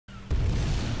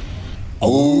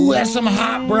Oh, that's some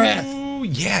hot breath. Oh,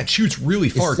 yeah, it shoots really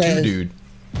far too, dude.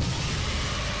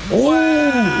 Oh.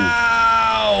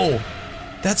 Wow!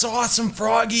 That's awesome,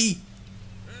 Froggy.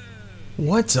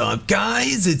 What's up,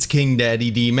 guys? It's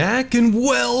KingDaddyDMAC, and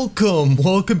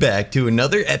welcome back to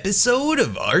another episode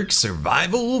of Ark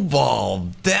Survival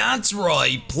Evolved. That's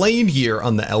right, playing here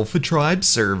on the Alpha Tribe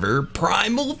server,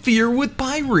 Primal Fear with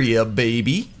Pyria,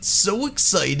 baby. So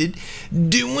excited,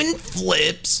 doing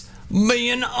flips.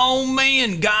 Man, oh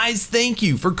man, guys, thank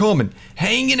you for coming,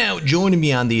 hanging out, joining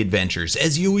me on the adventures.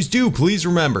 As you always do, please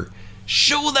remember,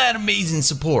 show that amazing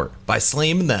support by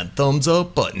slamming that thumbs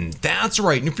up button. That's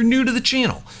right, and if you're new to the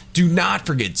channel, do not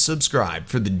forget to subscribe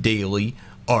for the daily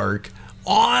Ark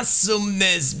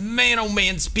awesomeness. Man, oh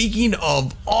man, speaking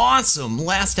of awesome,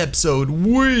 last episode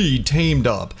we tamed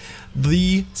up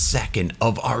the second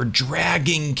of our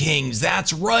Dragon Kings.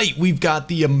 That's right, we've got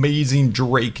the amazing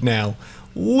Drake now.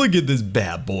 Look at this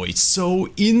bad boy, so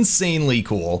insanely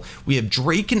cool. We have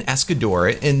Drake and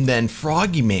Escadora, and then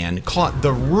Froggy Man caught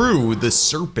the Roo, the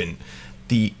serpent,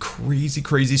 the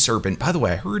crazy serpent. By the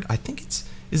way, I think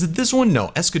is it this one?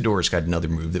 No, Escadora's got another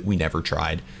move that we never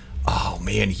tried. Oh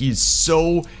man, he's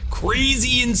so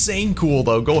crazy insane cool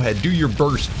though. Go ahead, do your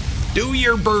burst. Do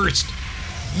your burst.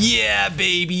 Yeah,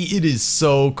 baby, it is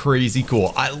so crazy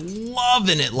cool. I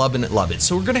loving it.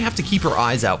 So we're gonna have to keep our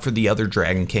eyes out for the other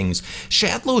Dragon Kings.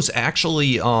 Shadlow's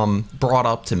actually brought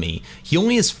up to me. He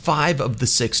only has 5 of the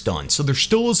 6 done, so there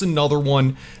still is another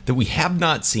one that we have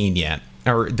not seen yet,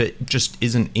 or that just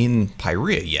isn't in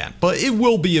Pyria yet, but it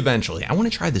will be eventually. I want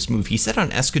to try this move. He said on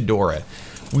Escadora,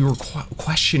 we were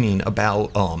questioning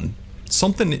about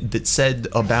something that said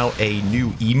about a new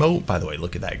emote. By the way,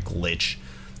 look at that glitch.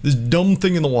 This dumb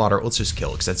thing in the water. Let's just kill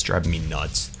it because that's driving me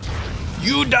nuts.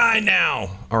 You die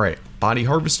now. All right, body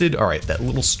harvested. All right, that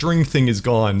little string thing is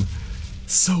gone.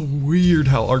 So weird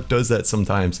how Ark does that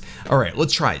sometimes. All right,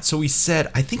 let's try it. So he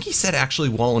said, I think he said actually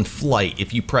while in flight,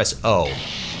 if you press O.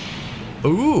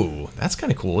 Ooh, that's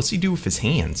kind of cool. What's he do with his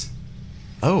hands?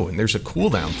 Oh, and there's a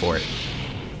cooldown for it.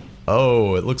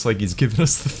 Oh, it looks like he's giving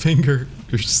us the finger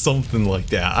or something like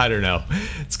that. I don't know.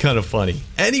 It's kind of funny.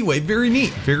 Anyway, very neat.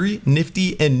 Very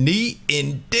nifty and neat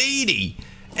indeedy.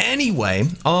 Anyway,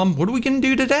 what are we going to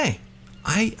do today?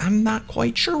 I'm not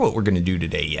quite sure what we're going to do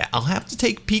today yet. I'll have to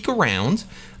take a peek around.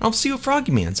 And I'll see what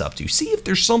Froggy Man's up to. See if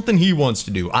there's something he wants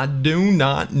to do. I do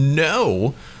not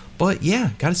know. But yeah,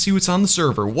 got to see what's on the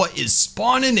server. What is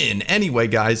spawning in? Anyway,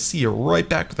 guys, see you right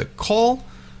back with a call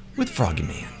with Froggy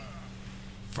Man.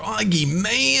 Froggy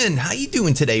Man, how you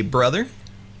doing today, brother?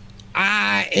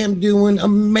 I am doing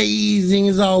amazing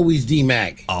as always,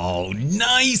 DMAC. Oh,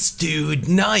 nice, dude,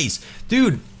 nice.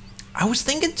 Dude, I was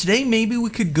thinking today maybe we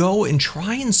could go and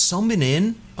try and summon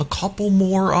in a couple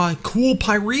more cool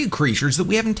Pyria creatures that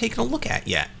we haven't taken a look at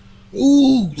yet.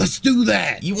 Ooh, let's do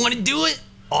that. You want to do it?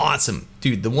 Awesome.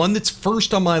 Dude, the one that's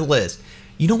first on my list.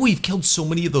 You know we've killed so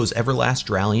many of those Everlast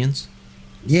Dragons?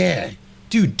 Yeah.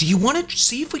 Dude, do you want to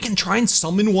see if we can try and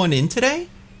summon one in today?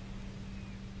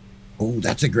 Oh,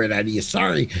 that's a great idea.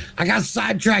 Sorry, I got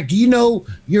sidetracked. Do you know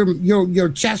your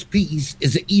chest piece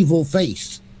is an evil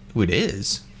face? Oh, it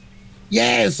is?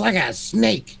 Yeah, it's like a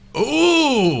snake.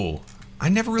 Oh, I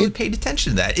never really paid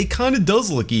attention to that. It kind of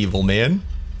does look evil, man.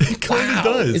 It kind of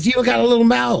does. It's even got a little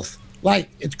mouth. Like,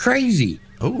 it's crazy.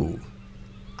 Oh,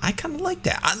 I kind of like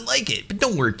that. I like it. But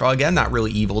don't worry, Froggy. I'm not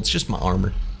really evil. It's just my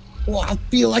armor. Well, I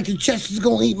feel like your chest is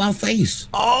going to eat my face.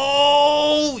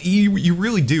 Oh, you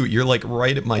really do. You're like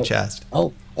right at my chest.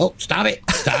 Oh, stop it.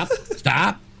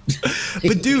 Stop.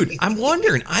 But dude, I'm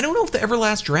wondering, I don't know if the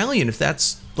Everlast Dragon, if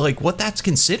that's like what that's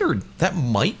considered. That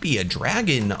might be a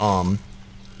dragon, a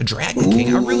Dragon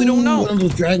King. I really don't know. One of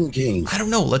those Dragon Kings. I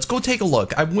don't know. Let's go take a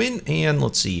look. I went and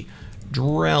let's see.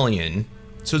 Dralian.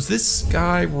 So it's this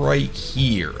guy right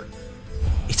here.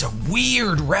 It's a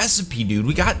weird recipe, dude.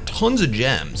 We got tons of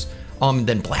gems.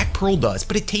 Then Black Pearl does,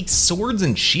 but it takes swords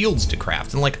and shields to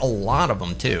craft, and like a lot of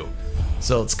them too.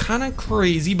 So it's kind of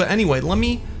crazy. But anyway, let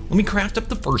me craft up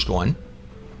the first one.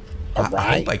 All right.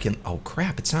 I hope I can. Oh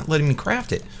crap! It's not letting me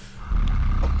craft it.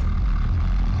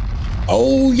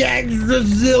 Oh yeah,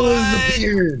 Zilla's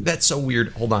appeared. That's so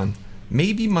weird. Hold on.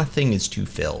 Maybe my thing is too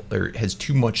filled or has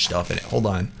too much stuff in it. Hold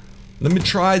on. Let me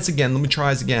try this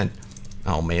again.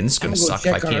 Oh man, this is gonna suck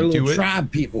if I can't do it.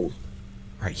 Tribe people.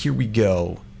 All right, here we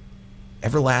go.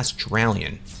 Everlast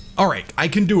Dragon. All right, I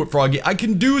can do it, Froggy. I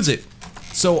can do it.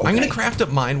 So okay. I'm gonna craft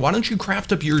up mine. Why don't you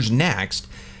craft up yours next?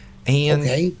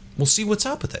 And we'll see what's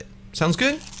up with it. Sounds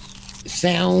good?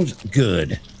 Sounds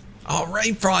good. All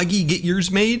right, Froggy, get yours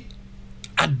made.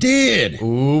 I did.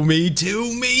 Ooh, me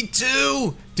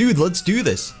too. Dude, let's do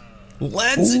this.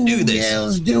 Let's do this. Yeah,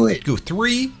 let's do it. Go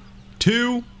 3,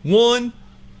 2, 1.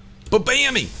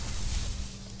 Ba-bammy.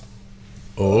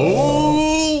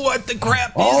 Oh, what the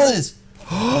crap is this?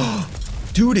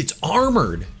 Dude, it's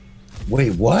armored.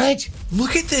 Wait, what?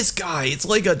 Look at this guy. It's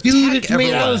like a dude. It's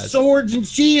made out of swords and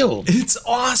shields. It's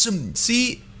awesome.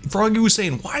 See, Froggy was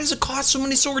saying, why does it cost so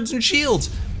many swords and shields?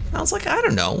 And I was like, I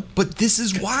don't know, but this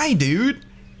is why, dude.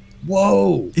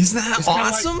 Whoa! Isn't that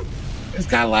awesome? It's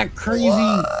got like crazy.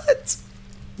 What?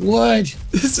 What?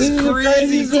 This is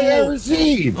crazy cool. I've ever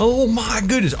seen. Oh my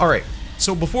goodness! All right.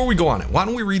 So before we go on it, why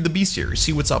don't we read the bestiary?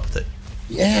 See what's up with it.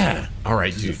 Yeah. All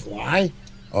right, Does dude. it fly?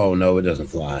 Oh no, it doesn't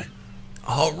fly.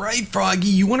 All right, Froggy.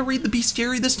 You want to read the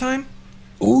bestiary this time?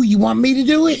 Oh, you want me to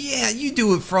do it? Yeah, you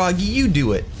do it, Froggy. You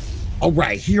do it. All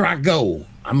right, here I go.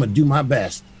 I'm gonna do my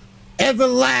best.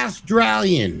 Everlast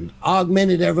Dragon,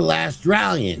 augmented Everlast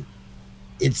Dragon.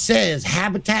 It says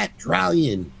habitat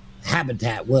Dragon.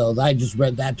 Habitat. Well, I just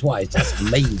read that twice. That's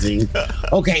amazing.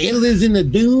 Okay, it lives in the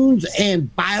dunes and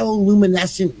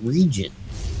bioluminescent region.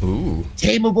 Ooh.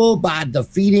 Tameable by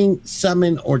defeating,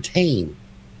 summon, or tame.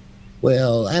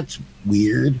 Well, that's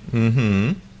weird.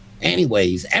 Mm-hmm.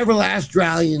 Anyways, Everlast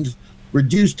Dragons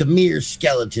reduced to mere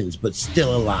skeletons, but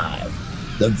still alive.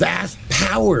 The vast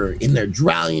power in their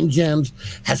Dralian gems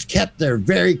has kept their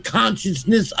very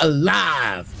consciousness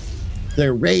alive,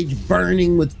 their rage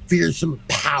burning with fearsome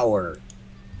power.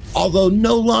 Although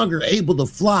no longer able to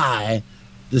fly,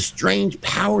 the strange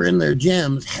power in their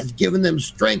gems has given them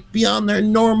strength beyond their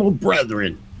normal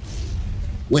brethren.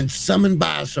 When summoned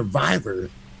by a survivor,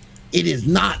 it is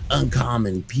not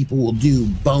uncommon people will do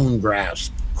bone grafts,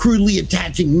 crudely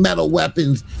attaching metal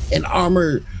weapons and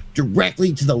armor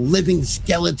directly to the living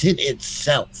skeleton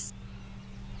itself.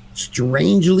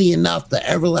 Strangely enough, the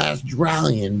Everlast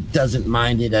Dragon doesn't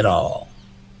mind it at all.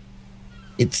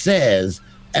 It says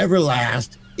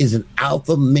Everlast is an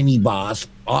alpha mini-boss,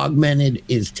 augmented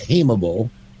is tameable.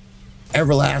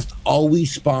 Everlast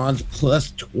always spawns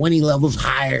plus 20 levels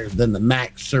higher than the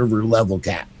max server level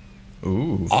cap.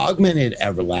 Ooh. Augmented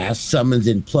Everlast summons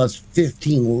in plus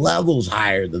 15 levels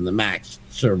higher than the max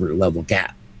server level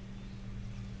cap.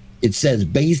 It says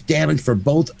base damage for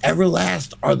both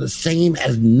Everlast are the same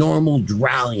as normal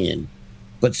Dralian,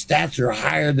 but stats are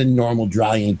higher than normal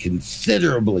Dralian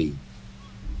considerably.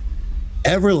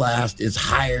 Everlast is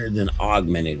higher than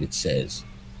augmented, it says.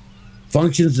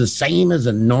 Functions the same as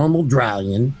a normal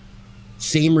Dralian,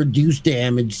 same reduced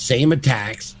damage, same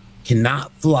attacks,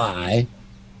 cannot fly.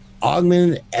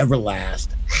 Augmented Everlast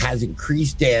has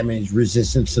increased damage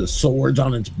resistance to swords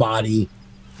on its body,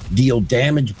 deal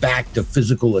damage back to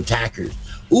physical attackers.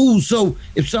 Ooh, so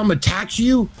if someone attacks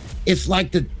you, it's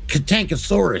like the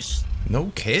Katankosaurus.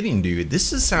 No kidding, dude.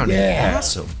 This is sounding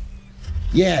awesome.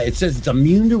 Yeah, it says it's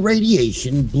immune to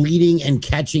radiation, bleeding, and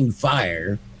catching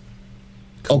fire.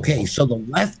 Cool. Okay, so the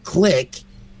left click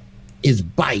is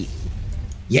bite.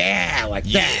 Yeah, like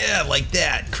that. Yeah, like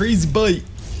that. Crazy bite.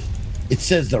 It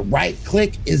says the right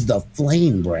click is the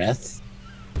flame breath.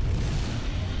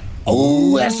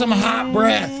 Oh, that's some hot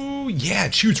breath. Yeah,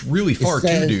 it shoots really far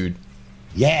too, dude.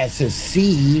 Yeah, it says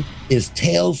C is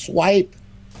tail swipe,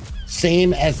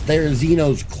 same as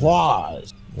Therizino's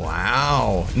claws.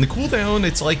 Wow. And the cooldown,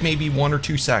 it's like maybe 1 or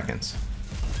 2 seconds.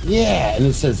 Yeah, and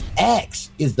it says X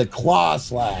is the claw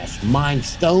slash, mine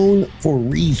stone for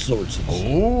resources.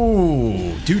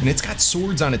 Oh, dude, and it's got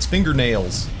swords on its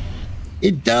fingernails.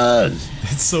 It does.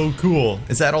 It's so cool.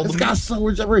 Is that all? It's got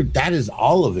swords everywhere. That is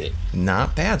all of it.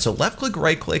 Not bad. So left click,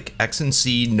 right click, X and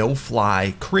C, no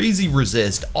fly, crazy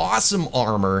resist, awesome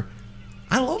armor.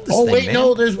 I love this thing, wait, man.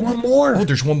 no, there's one more. Oh,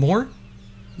 there's one more?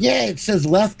 Yeah, it says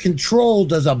left control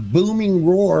does a booming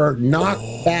roar, knock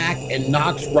back, and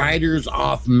knocks riders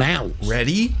off mounts.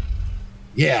 Ready?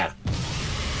 Yeah.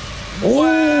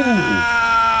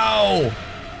 Wow!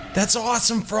 That's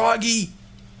awesome, Froggy.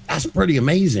 That's pretty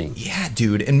amazing. Yeah,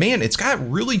 dude. And man, it's got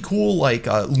really cool, like,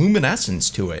 luminescence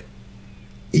to it.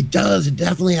 It does. It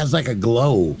definitely has like a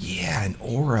glow. Yeah, an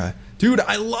aura. Dude,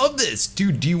 I love this.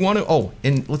 Dude, do you want to... Oh,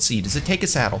 and let's see. Does it take a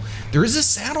saddle? There is a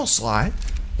saddle slot.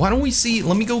 Why don't we see...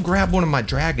 Let me go grab one of my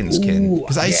dragon skin.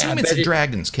 Because I assume it's a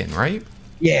dragon skin, right?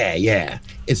 Yeah, yeah.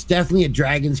 It's definitely a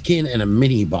dragon skin and a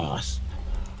mini boss.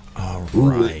 All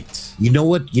right. You know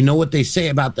what they say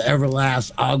about the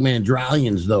Everlast augmented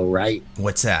Dralians, though, right?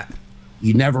 What's that?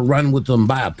 You never run with them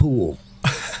by a pool.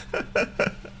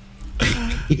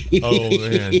 Oh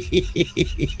man.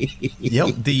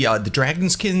 Yep, the dragon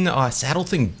skin saddle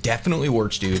thing definitely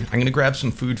works, dude. I'm gonna grab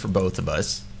some food for both of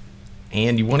us.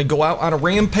 And you want to go out on a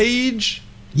rampage?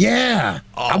 Yeah.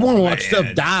 I want to watch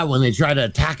stuff die when they try to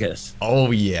attack us.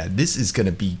 Oh yeah, this is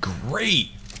gonna be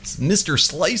great. Mr.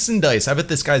 Slice and Dice. I bet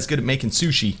this guy's good at making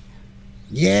sushi.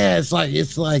 Yeah, it's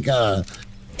like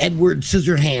Edward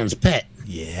Scissorhands' pet.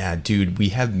 Yeah, dude, we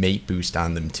have mate boost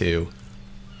on them too.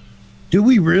 Do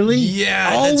we really?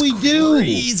 Yeah, oh, that's we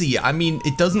crazy. I mean,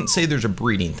 it doesn't say there's a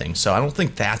breeding thing, so I don't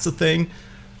think that's a thing.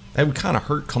 That would kind of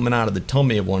hurt coming out of the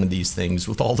tummy of one of these things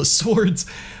with all the swords.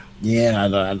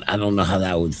 Yeah, I don't know how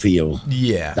that would feel.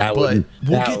 Yeah, that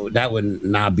would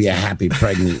not be a happy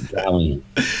pregnant valiant.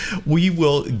 We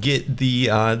will get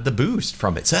the boost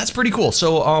from it, so that's pretty cool.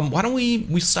 So why don't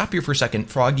we stop here for a second,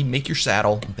 Froggy? Make your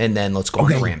saddle, and then let's go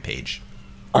on the Rampage.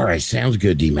 All right, sounds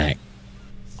good, DMAC.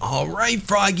 All right,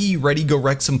 Froggy, you ready to go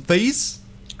wreck some face?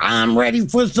 I'm ready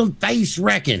for some face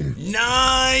wrecking.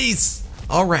 Nice.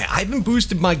 All right, I haven't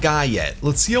boosted my guy yet.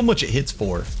 Let's see how much it hits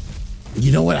for.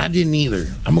 You know what? I didn't either.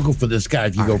 I'm gonna go for this guy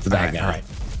if you go for that guy. All right.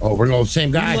 Oh, we're going with the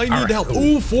same guy. I need help.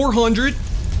 Ooh, 400.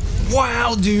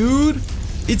 Wow, dude.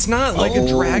 It's not like a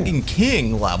Dragon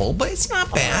King level, but it's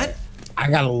not bad. I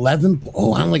got 11.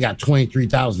 Oh, I only got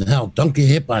 23,000 health. Don't get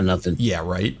hit by nothing. Yeah,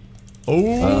 right.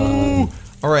 Oh.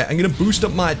 All right, I'm going to boost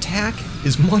up my attack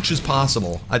as much as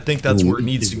possible. I think that's where it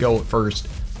needs to go at first.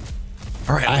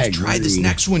 All right, let's try this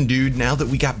next one, dude, now that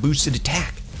we got boosted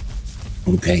attack.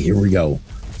 Okay, here we go.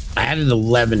 I added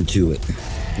 11 to it.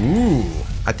 Ooh,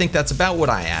 I think that's about what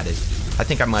I added. I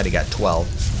think I might have got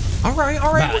 12. All right,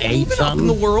 we're moving up in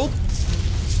the world.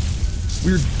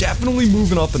 We're definitely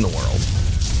moving up in the world.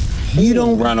 You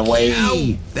don't run away.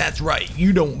 Ow. That's right.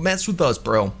 You don't mess with us,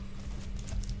 bro.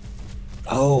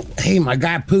 Oh, hey, my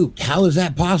guy pooped. How is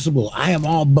that possible? I am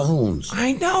all bones.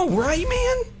 I know, right,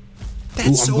 man?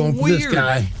 That's so weird. For this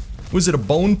guy. Was it a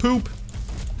bone poop?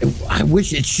 I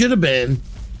wish it should have been.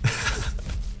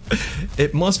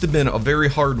 It must have been a very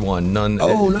hard one.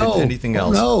 Anything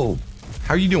else. No.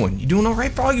 How are you doing? You doing all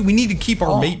right, Froggy? We need to keep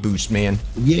our mate boost, man.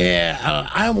 Yeah,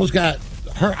 I almost got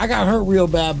hurt. I got hurt real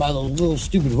bad by those little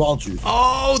stupid vultures.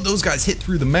 Oh, those guys hit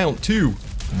through the mount too,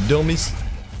 dummies.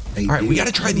 All right, we got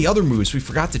to try the other moves. We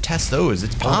forgot to test those.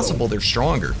 It's possible they're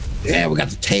stronger. Yeah, we got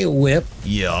the tail whip.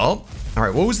 Yup. All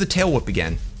right, what was the tail whip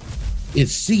again?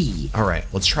 It's C. All right,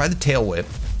 let's try the tail whip.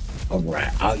 All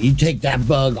right, you take that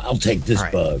bug. I'll take this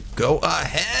bug. Go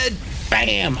ahead.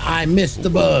 Bam! I missed the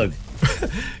bug.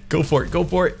 Go for it. Go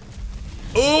for it.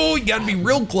 Oh, you got to be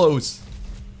real close.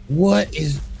 What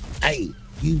is... Hey,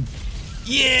 you...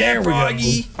 Yeah,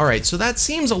 Froggy. All right, so that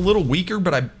seems a little weaker,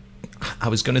 but I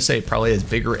was going to say it probably has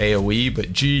bigger AoE,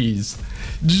 but geez.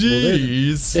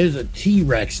 Jeez. Well, there's a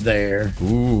T-Rex there.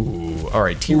 Ooh. All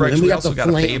right, T-Rex. We also got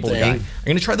a Fable guy. I'm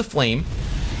going to try the flame.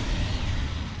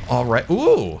 All right.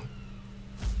 Ooh.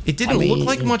 It didn't look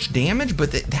like much damage,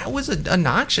 but that was a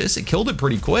noxious. It killed it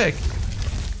pretty quick.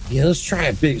 Yeah, let's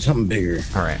try something bigger.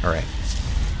 All right, all right.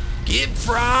 Get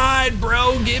fried,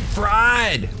 bro. Get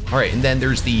fried. All right, and then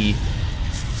there's the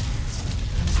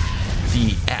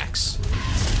X.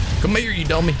 Come here, you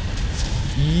dummy.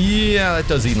 Yeah, that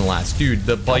does even last. Dude,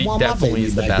 the bite definitely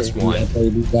is the best one.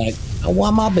 I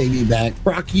want my baby back.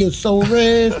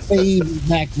 Brachiosaurus, baby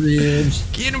back ribs.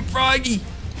 Get him, Froggy.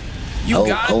 You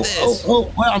got this.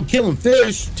 Well, I'm killing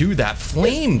fish. Dude, that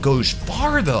flame goes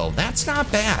far, though. That's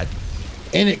not bad.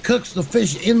 And it cooks the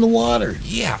fish in the water.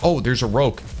 Yeah. Oh, there's a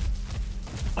roke.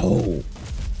 Oh.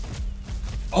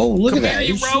 Oh, look at that.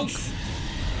 You roke.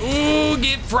 Ooh,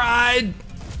 get fried.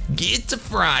 Get to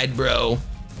fried, bro.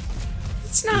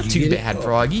 It's not too bad,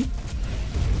 Froggy.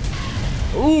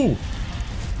 Ooh.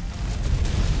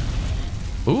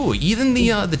 Ooh, even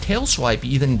the tail swipe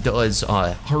even does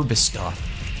harvest stuff.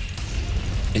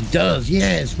 It does,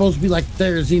 yeah. It's supposed to be like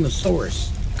Therizinosaurus.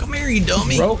 Come here, you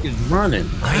dummy. This roke is running.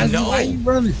 I know. Why are you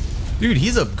running? Dude,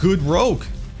 he's a good roke.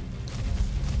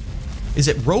 Is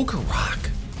it roke or rock?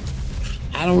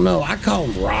 I don't know. I call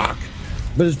him rock,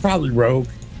 but it's probably roke.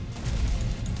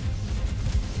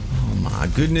 Oh my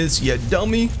goodness, you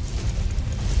dummy.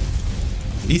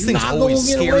 These things always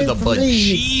scare the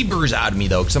bejeebers out of me,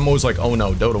 though, because I'm always like, oh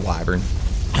no, Dota Wyvern.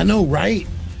 I know, right?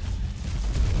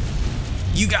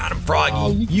 You got him, Froggy.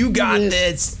 Oh, you got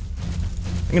this.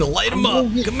 I'm gonna light him up.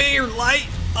 Come here, light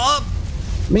up.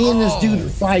 Me and this dude are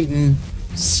fighting.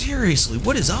 Seriously,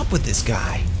 what is up with this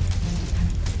guy?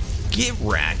 Get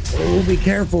wrecked. Oh, be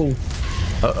careful.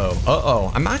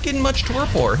 Uh-oh. I'm not getting much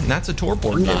torpor, and that's a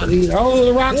torpor giver. Oh,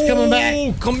 the rock's coming back.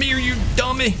 Oh, come here, you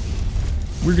dummy.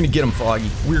 We're gonna get him,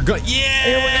 Froggy. We're gonna... Yeah!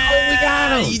 Here we go. We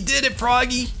got him. You did it,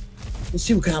 Froggy. Let's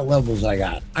see what kind of levels I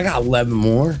got. I got 11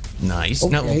 more. Nice.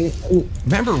 Okay.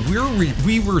 Now, remember,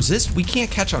 we resist. We can't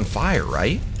catch on fire,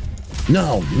 right?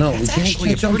 No, That's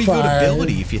actually a pretty good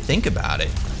ability if you think about it.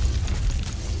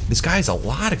 This guy has a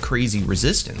lot of crazy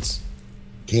resistance.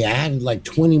 Okay, I added like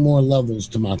 20 more levels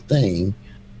to my thing.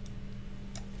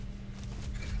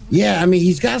 Yeah, I mean,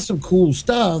 he's got some cool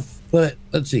stuff, but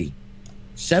let's see.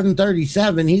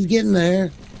 737, he's getting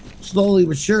there. Slowly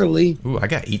but surely. Ooh, I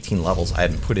got 18 levels I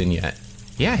haven't put in yet.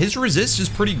 Yeah, his resist is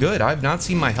pretty good. I've not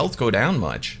seen my health go down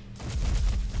much.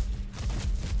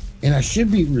 And I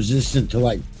should be resistant to,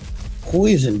 like,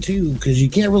 poison, too, because you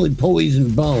can't really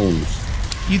poison bones.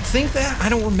 You'd think that? I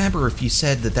don't remember if you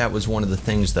said that that was one of the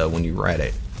things, though, when you read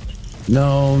it.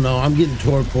 No, I'm getting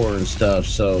torpor and stuff,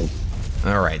 so...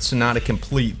 Alright, so not a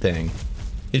complete thing.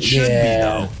 It should be,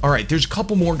 though. Alright, there's a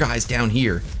couple more guys down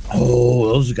here. Oh,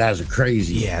 those guys are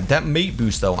crazy. Yeah, that mate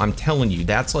boost, though, I'm telling you,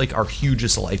 that's like our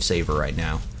hugest lifesaver right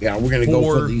now. Yeah, we're going to go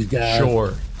for these guys.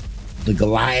 Sure. The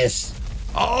Goliaths.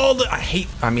 Oh,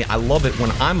 I love it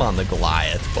when I'm on the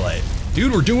Goliath, but...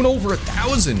 Dude, we're doing over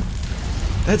 1,000.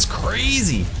 That's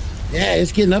crazy. Yeah,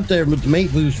 it's getting up there with the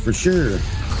mate boost for sure.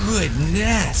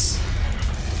 Goodness.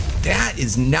 That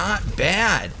is not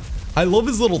bad. I love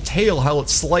his little tail, how it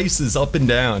slices up and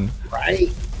down. Right?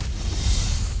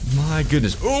 My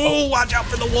goodness. Oh, watch out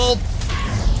for the wolf.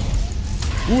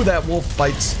 Ooh, that wolf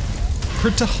bites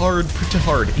pretty hard, pretty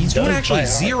hard. He's doing actually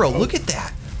 0. Look at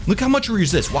that. Look how much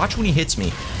resist. Watch when he hits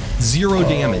me. 0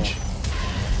 damage.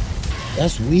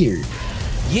 That's weird.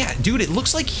 Yeah, dude, it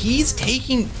looks like he's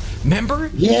taking...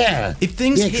 Remember? Yeah. If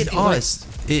things hit us,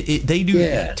 like, they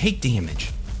do take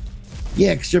damage.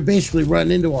 Yeah, because they're basically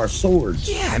running into our swords.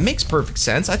 Yeah, it makes perfect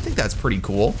sense. I think that's pretty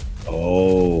cool.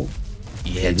 Oh.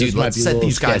 Yeah, dude, let's set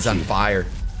these guys on fire.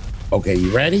 Okay,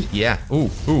 you ready? Yeah. Ooh,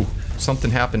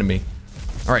 something happened to me.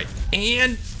 All right,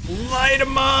 and light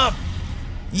them up.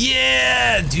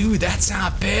 Yeah, dude, that's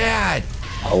not bad.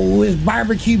 Oh, it's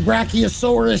barbecue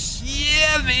brachiosaurus.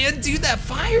 Yeah, man, dude, that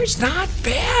fire's not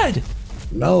bad.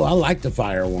 No, I like the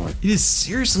fire one. It is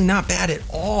seriously not bad at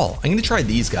all. I'm gonna try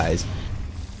these guys.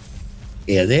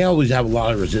 Yeah, they always have a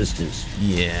lot of resistance.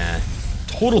 Yeah.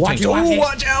 Total tank. Oh,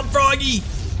 watch out, Froggy.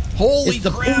 Holy it's the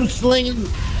crap. poo slinging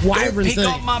wyvern Don't pick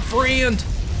up my friend.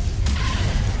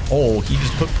 Oh, he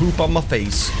just put poop on my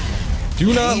face.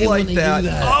 Do not like that.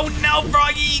 Oh no,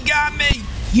 Froggy, you got me.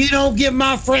 You don't give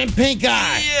my friend pink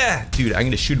eye. Yeah. Dude, I'm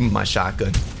gonna shoot him with my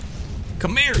shotgun.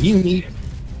 Come here. You need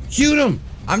shoot him.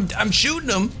 I'm shooting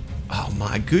him. Oh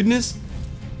my goodness.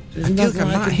 I feel like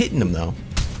I'm not hitting him though.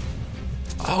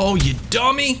 Oh, you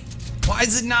dummy. Why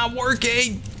is it not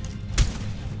working?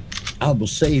 I will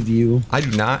save you. I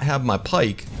do not have my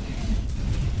pike.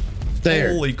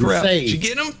 There. Holy crap. Did you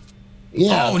get him?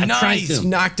 Yeah. Oh, nice.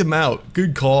 Knocked him out.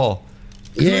 Good call.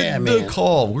 Yeah, man. Good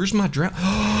call. Where's my drown?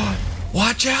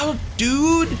 Watch out,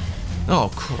 dude.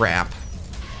 Oh, crap.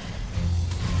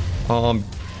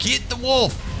 Get the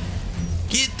wolf.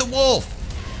 Get the wolf.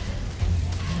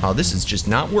 Oh, this is just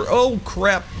not oh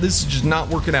crap, this is just not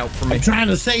working out for me. I'm trying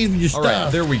to save your stuff. All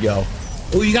right, there we go.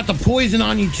 Oh, you got the poison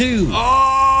on you too.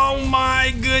 Oh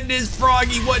my goodness,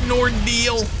 Froggy, what an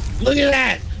ordeal. Look at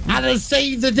that. I done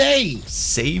saved the day.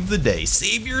 Save the day.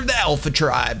 Savior of the Alpha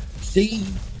Tribe. See?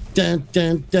 Dun,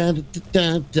 dun, dun,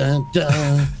 dun, dun,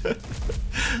 dun.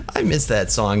 I miss that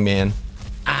song, man.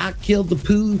 I killed the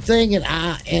poo thing, and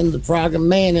I am the frog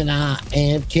man, and I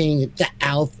am king of the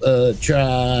Alpha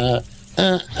Tribe.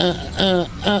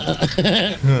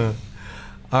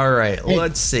 All right,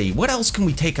 let's see. What else can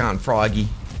we take on, Froggy?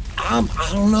 I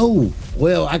don't know.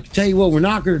 Well, I can tell you what we're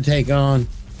not going to take on.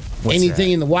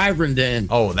 Anything in the wyvern den.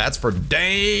 Oh, that's for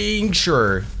dang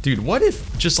sure. Dude, what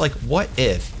if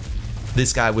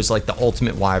this guy was like the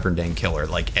ultimate wyvern den killer?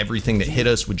 Like everything that hit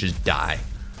us would just die.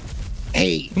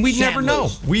 Hey, we'd never know.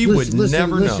 We would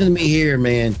never know. Listen to me here,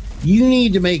 man. You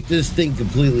need to make this thing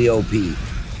completely OP.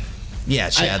 Yeah,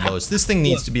 Shadlows, this thing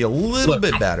needs to be a little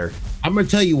bit better. I'm going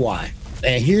to tell you why.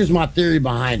 And here's my theory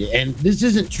behind it. And this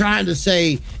isn't trying to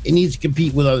say it needs to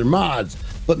compete with other mods.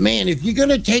 But, man, if you're going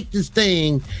to take this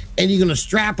thing and you're going to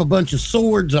strap a bunch of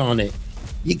swords on it,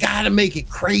 you got to make it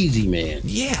crazy, man.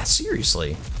 Yeah,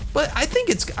 seriously. But I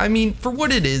think I mean, for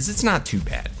what it is, it's not too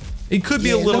bad. It could be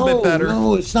a little bit better.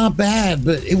 No, it's not bad.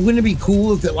 But it wouldn't be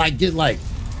cool if it,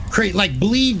 did,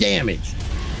 bleed damage.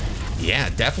 Yeah,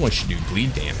 definitely should do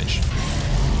bleed damage.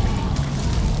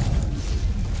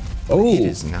 Oh. It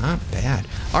is not bad.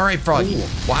 All right, Froggy,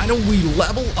 why don't we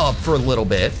level up for a little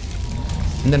bit,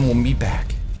 and then we'll meet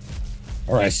back.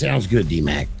 All right, sounds good,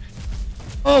 DMAC.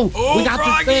 Oh, we got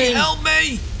Froggy, this thing. help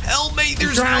me! Help me!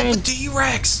 There's an Alpha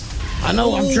T-Rex. I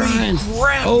know, I'm trying. Holy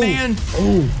crap, man!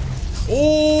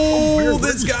 Oh,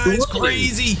 this guy's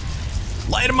crazy.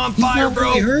 Light him on fire,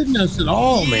 bro. He's not really hurting us at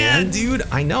all, man. Yeah, dude,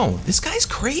 I know. This guy's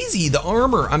crazy. The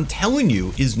armor, I'm telling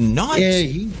you, is nuts. Yeah,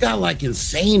 he's got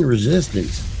insane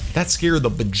resistance. That scared the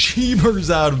bejeebers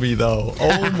out of me, though.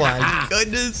 Oh, my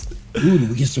goodness. Ooh, did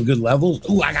we get some good levels?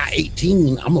 Ooh, I got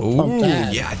 18. I'm going to pump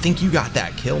that. Yeah, I think you got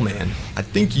that kill, man. I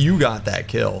think you got that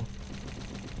kill.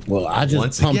 Well, I just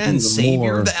once pumped again, even savior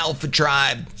more. of the Alpha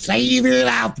Tribe. Savior of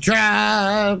the Alpha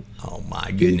Tribe. Oh,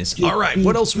 my goodness. All right,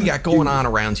 what else we got going on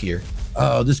around here?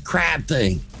 Oh, this crab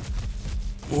thing.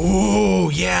 Ooh,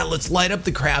 yeah, let's light up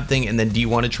the crab thing. And then do you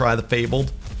want to try the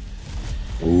Fabled?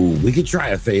 Ooh, we could try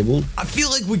a Fabled. I feel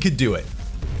like we could do it.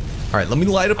 All right, let me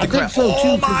light up the crab. So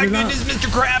oh, my goodness, Mr.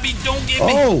 Krabby, don't get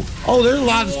me. Oh, there's a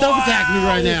lot of stuff attacking me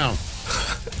right now.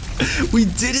 We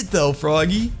did it, though,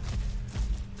 Froggy.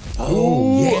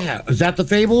 Oh, yeah. Is that the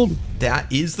Fabled?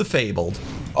 That is the Fabled.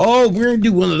 Oh, we're going to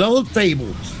do one of those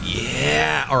Fables.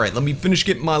 Yeah. All right, let me finish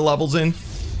getting my levels in.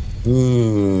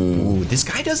 Ooh, this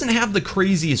guy doesn't have the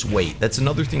craziest weight. That's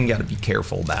another thing you got to be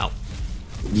careful about.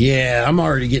 Yeah, I'm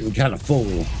already getting kind of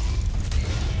full.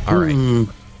 All right.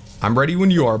 I'm ready when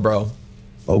you are, bro.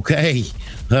 Okay.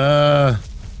 3. I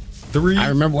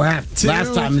remember what happened 2,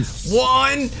 last time.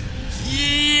 1.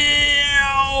 Yeah.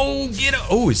 Get it.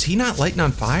 Oh, is he not lighting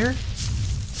on fire?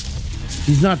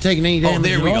 He's not taking any damage. Oh,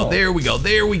 there we go. There we go.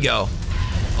 There we go.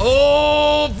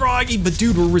 Oh, Froggy. But,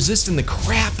 dude, we're resisting the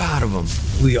crap out of him.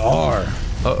 We are.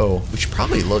 Uh-oh. We should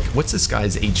probably look. What's this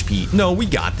guy's HP? No, we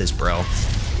got this, bro.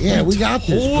 Yeah, we got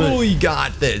this. Totally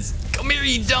got this. Come here,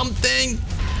 you dumb thing.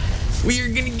 We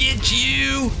are going to get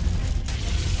you.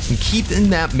 And keep in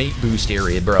that mate boost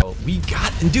area, bro. We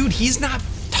got... And, dude, he's not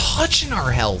touching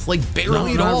our health. Like,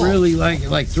 barely at all. Not really.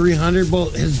 Like 300.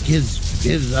 But his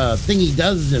thing he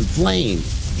does is inflame.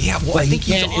 Yeah, well, I think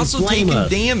he's also taking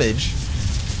damage.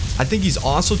 I think he's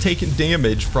also taking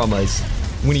damage from us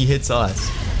when he hits us.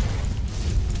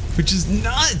 Which is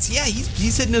nuts. Yeah,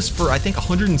 he's hitting us for, I think,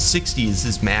 160 is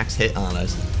his max hit on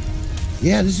us.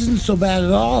 Yeah, this isn't so bad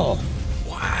at all.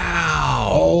 Wow.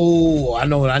 Oh, I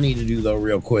know what I need to do, though,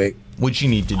 real quick. What you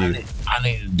need to do? I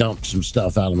need to dump some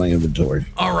stuff out of my inventory.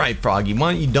 All right, Froggy.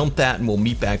 Why don't you dump that and we'll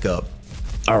meet back up?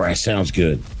 All right, sounds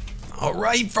good. All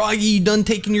right, Froggy. You done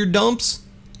taking your dumps?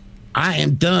 I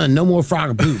am done. No more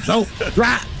frog poops. Oh,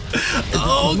 right.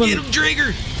 Oh, get him,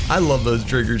 Trigger. I love those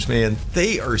triggers, man.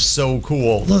 They are so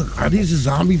cool. Look, are these the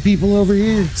zombie people over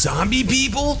here? Zombie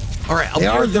people? All right, they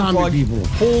are zombie people.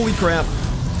 Holy crap.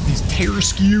 These terror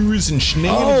skews and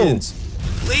shenanigans. Oh.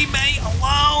 Leave me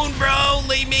alone, bro.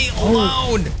 Leave me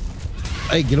alone.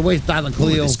 Hey, get away, Silent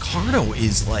Cleo. This Carno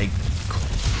is, like,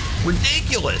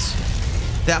 ridiculous.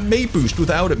 That mate boost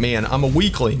without it, man. I'm a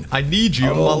weakling. I need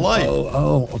you in my life.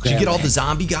 Okay. Did you get all the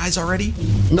zombie guys already?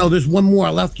 No, there's one more. I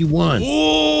left you one.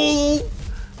 Oh,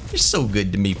 you're so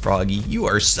good to me, Froggy. You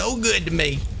are so good to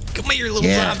me. Come here, little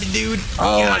zombie dude.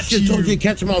 Oh, I should have told you to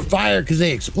catch them on fire because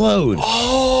they explode.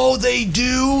 Oh, they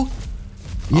do?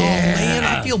 Yeah. Oh, man,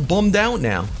 I feel bummed out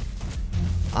now.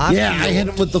 I hit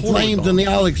them with the flames and they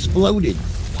all exploded.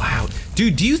 Wow.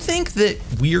 Dude, do you think that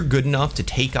we're good enough to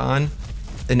take on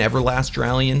an Everlast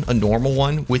Dragon, a normal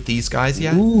one, with these guys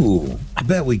yet? Ooh, I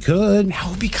bet we could. That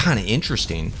would be kind of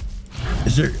interesting.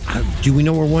 Is there, do we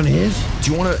know where one is?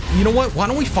 Do you want to, you know what? Why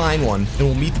don't we find one and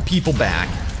we'll meet the people back?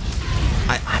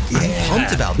 I'm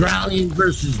pumped about this. Dralian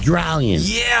versus Dralian.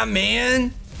 Yeah,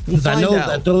 man. Because I know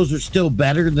that those are still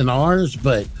better than ours,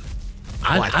 but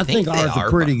I think ours are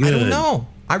pretty good. I don't know.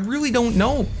 I really don't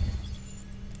know.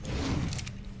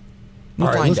 All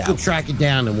right, let's go track it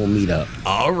down and we'll meet up.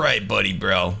 All right, buddy,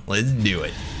 bro. Let's do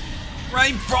it.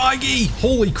 Right, Froggy?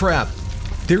 Holy crap.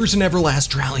 There's an Everlast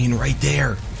Dragons right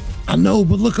there. I know,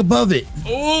 but look above it.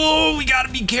 Oh, we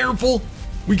gotta be careful.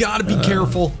 We gotta be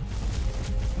careful.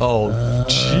 Oh,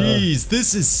 jeez.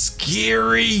 This is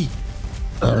scary.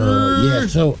 Yeah,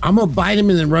 so I'm gonna bite him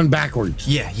and then run backwards.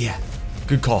 Yeah.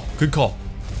 Good call. Good call.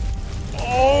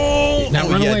 Oh, now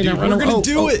run away. Now run away. We're gonna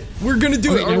do it. We're gonna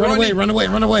do it.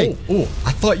 Run away. Oh,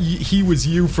 I thought he was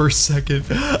you for a second.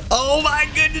 Oh my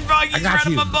goodness, Froggy, he's right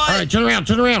on my butt. All right, turn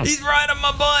around. He's right on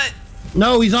my butt.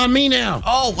 No, he's on me now.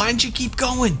 Oh, why didn't you keep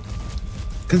going?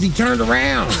 Because he turned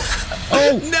around.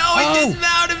 No, he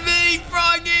dismounted me,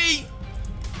 Froggy.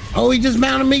 Oh, he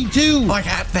dismounted me too. Oh, I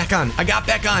got back on. I got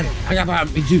back on.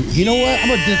 Me too. You know what? I'm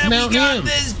gonna dismount him. We got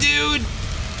this, dude.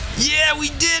 Yeah, we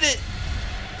did it.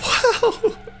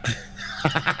 Wow.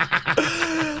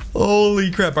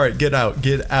 Holy crap. All right, get out now.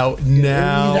 Get out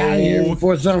of here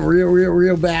before something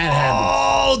real bad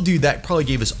happens. Oh, dude, that probably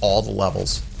gave us all the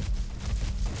levels.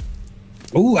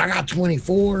 Ooh, I got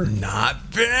 24.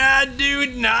 Not bad,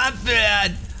 dude. Not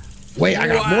bad. Wait, I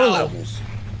got more levels.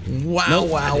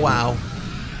 Wow.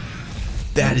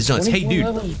 That is nuts. Hey, dude.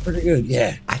 Levels is pretty good.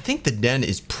 Yeah. I think the den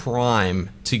is prime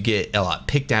to get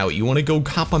picked out. You want to go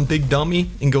hop on Big Dummy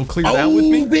and go clear that with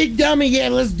me? Big Dummy, yeah,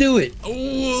 let's do it.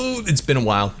 Oh, it's been a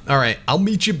while. All right, I'll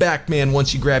meet you back, man,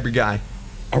 once you grab your guy.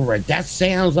 All right, that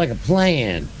sounds like a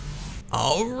plan.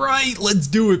 All right, let's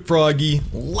do it, Froggy.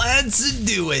 Let's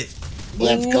do it.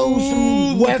 Let's go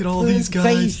some look at all these guys.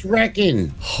 Face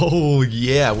wrecking. Oh,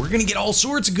 yeah, we're going to get all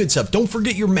sorts of good stuff. Don't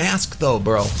forget your mask, though,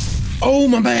 bro. Oh,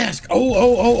 my mask. Oh.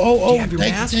 Do you have your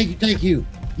mask? Thank you.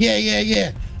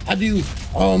 Yeah. I do.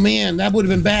 Oh, man, that would have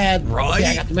been bad. Right. Yeah,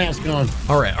 I got the mask on.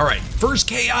 All right. First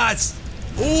chaos.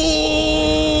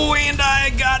 Oh, and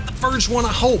I got the first one. I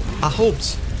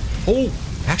hopes. Oh,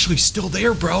 actually still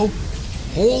there, bro.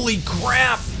 Holy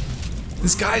crap.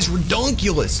 This guy's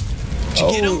redunculous. Did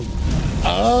you get him?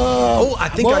 Oh, I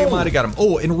think I might have got him.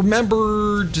 Oh, and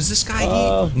remember, does this guy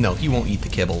eat? No, he won't eat the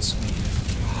kibbles.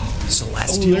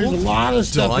 Celestial. There's a lot of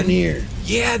stuff in here.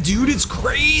 Yeah, dude, it's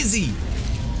crazy.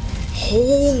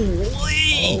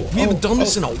 Holy. We haven't done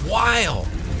this in a while.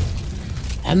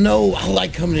 I know. I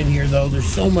like coming in here, though.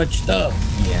 There's so much stuff.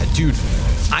 Yeah, dude.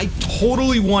 I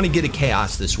totally want to get a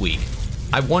chaos this week.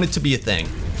 I want it to be a thing.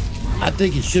 I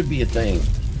think it should be a thing.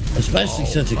 Especially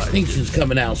since Extinction's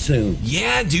coming out soon.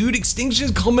 Yeah, dude,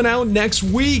 Extinction's coming out next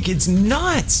week. It's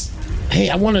nuts. Hey,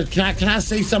 can I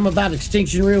say something about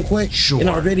Extinction real quick? Sure. In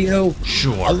our video?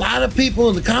 Sure. A lot of people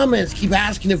in the comments keep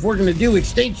asking if we're going to do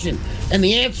Extinction. And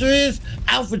the answer is,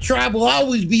 Alpha Tribe will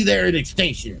always be there at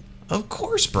Extinction. Of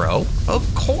course, bro.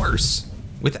 Of course.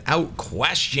 Without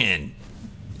question.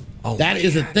 Oh, that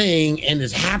is a thing and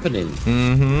is happening.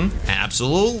 Mm-hmm.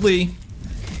 Absolutely.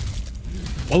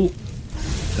 Oh.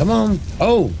 Come on.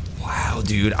 Oh. Wow,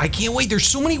 dude. I can't wait. There's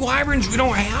so many wyverns we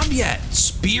don't have yet.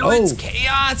 Spirits,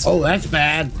 chaos. Oh, that's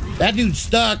bad. That dude's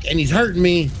stuck and he's hurting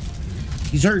me.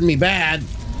 He's hurting me bad.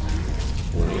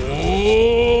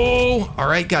 Oh. All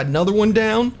right, got another one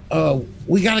down.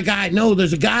 We got a guy. No,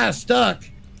 there's a guy stuck.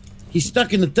 He's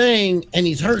stuck in the thing and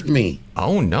he's hurting me.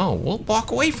 Oh, no. We'll walk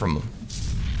away from him.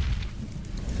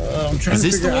 I'm trying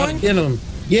to figure out how to get him.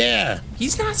 Yeah.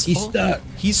 He's not. He's stuck.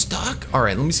 He's stuck. All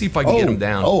right, let me see if I can get him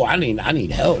down. Oh, I need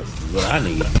health. What I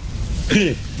need.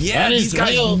 Yeah, these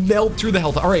guys melt through the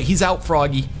health. All right, he's out,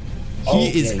 Froggy.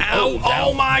 He is out.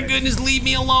 Oh my goodness, leave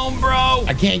me alone, bro.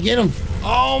 I can't get him.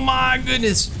 Oh my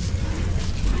goodness.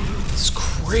 It's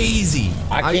crazy.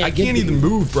 I can't even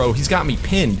move, bro. He's got me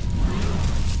pinned.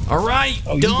 All right,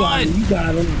 done. You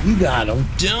got him.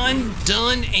 Done,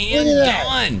 and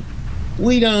done.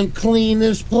 We done clean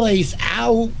this place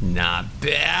out. Not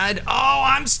bad. Oh,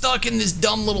 I'm stuck in this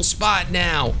dumb little spot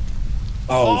now.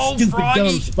 Oh, stupid Froggy.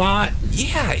 Dumb spot.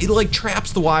 Yeah, it like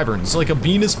traps the wyverns. It's like a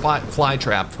Venus fly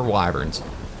trap for wyverns.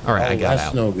 All right, I got out.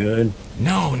 That's no good.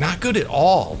 No, not good at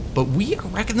all. But we are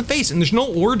wrecking the face, and there's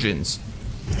no origins.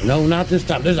 No, not this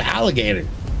time. There's an alligator.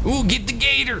 Ooh, get the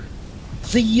gator.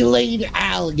 See you later,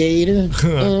 alligator.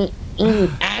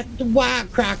 At the white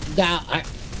crocodile.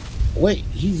 Wait,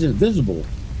 he's invisible.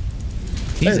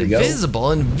 He's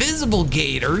invisible, invisible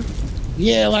gator.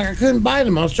 Yeah, like I couldn't bite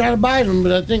him. I was trying to bite him,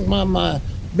 but I think my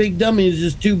big dummy is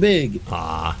just too big.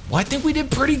 Well, I think we did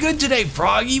pretty good today,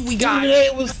 Froggy. Today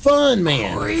it was fun,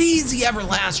 man. Crazy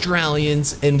Everlast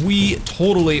Dragons, and we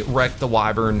totally wrecked the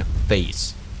wyvern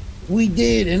face. We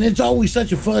did, and it's always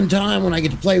such a fun time when I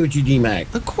get to play with you,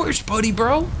 DMAC. Of course, buddy,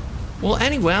 bro. Well,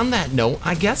 anyway, on that note,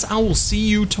 I guess I will see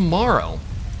you tomorrow.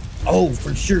 Oh,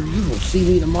 for sure. You will see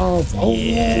me tomorrow. Oh,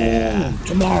 yeah.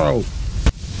 Tomorrow.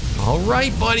 All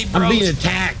right, buddy, bro. I'm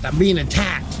being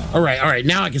attacked. All right.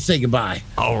 Now I can say goodbye.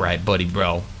 All right, buddy,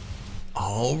 bro.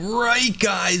 All right,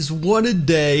 guys. What a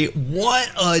day.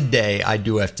 What a day, I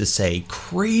do have to say.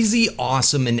 Crazy,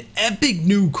 awesome, and epic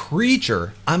new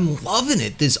creature. I'm loving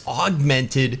it. This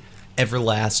augmented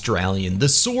Everlast Dragon. The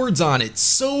swords on it,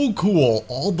 so cool.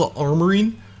 All the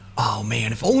armoring. Oh,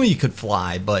 man, if only you could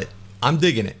fly, but I'm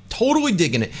digging it. Totally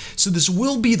digging it. So this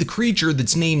will be the creature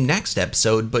that's named next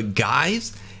episode, but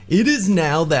guys, it is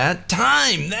now that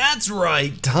time. That's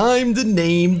right. Time to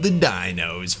name the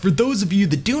dinos. For those of you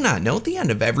that do not know, at the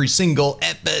end of every single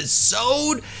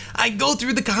episode, I go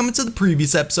through the comments of the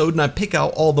previous episode and I pick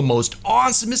out all the most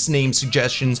awesomest name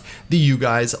suggestions that you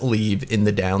guys leave in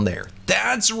the down there.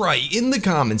 That's right, in the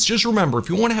comments. Just remember, if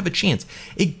you want to have a chance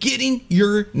at getting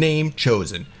your name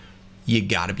chosen, you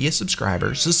gotta be a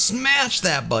subscriber, so smash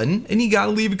that button and you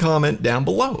gotta leave a comment down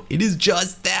below. It is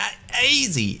just that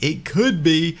easy. It could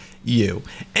be you.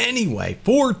 Anyway,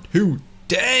 for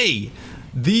today,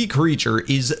 the creature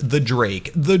is the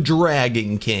Drake, the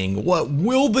Dragon King. What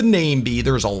will the name be?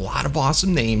 There's a lot of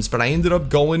awesome names, but I ended up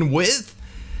going with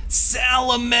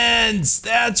Salamence!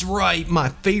 That's right, my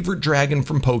favorite dragon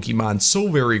from Pokemon. So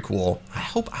very cool. I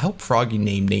hope Froggy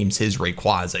names his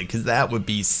Rayquaza, because that would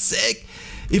be sick.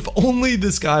 If only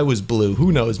this guy was blue.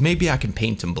 Who knows? Maybe I can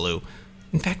paint him blue.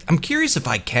 In fact, I'm curious if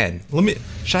I can.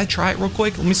 Should I try it real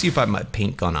quick? Let me see if I have my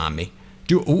paint gun on me.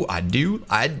 Oh, I do.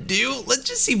 Let's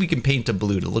just see if we can paint a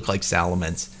blue to look like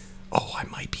Salamence. Oh, I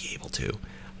might be able to.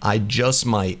 I just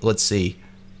might. Let's see.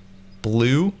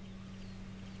 Blue.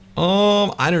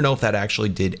 I don't know if that actually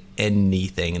did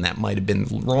anything, and that might have been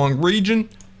the wrong region.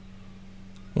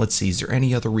 Let's see, is there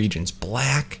any other regions?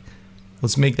 Black.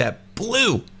 Let's make that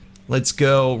blue. Let's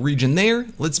go region there.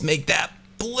 Let's make that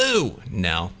blue.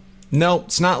 No,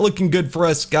 it's not looking good for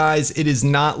us, guys. It is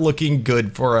not looking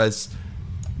good for us.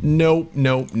 Nope.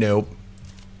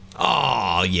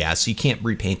 Oh, yeah, so you can't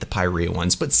repaint the Pyria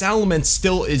ones, but Salamence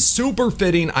still is super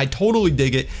fitting. I totally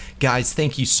dig it. Guys,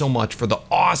 thank you so much for the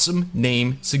awesome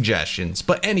name suggestions.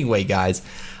 But anyway, guys,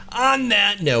 on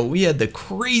that note, we had the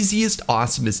craziest,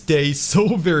 awesomest day.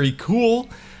 So very cool.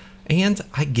 And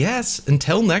I guess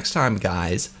until next time,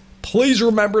 guys, please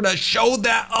remember to show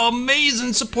that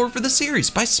amazing support for the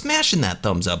series by smashing that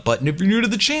thumbs up button if you're new to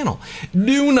the channel.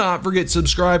 Do not forget to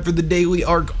subscribe for the daily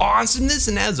ARC awesomeness.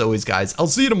 And as always, guys, I'll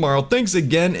see you tomorrow. Thanks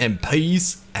again, and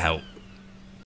peace out.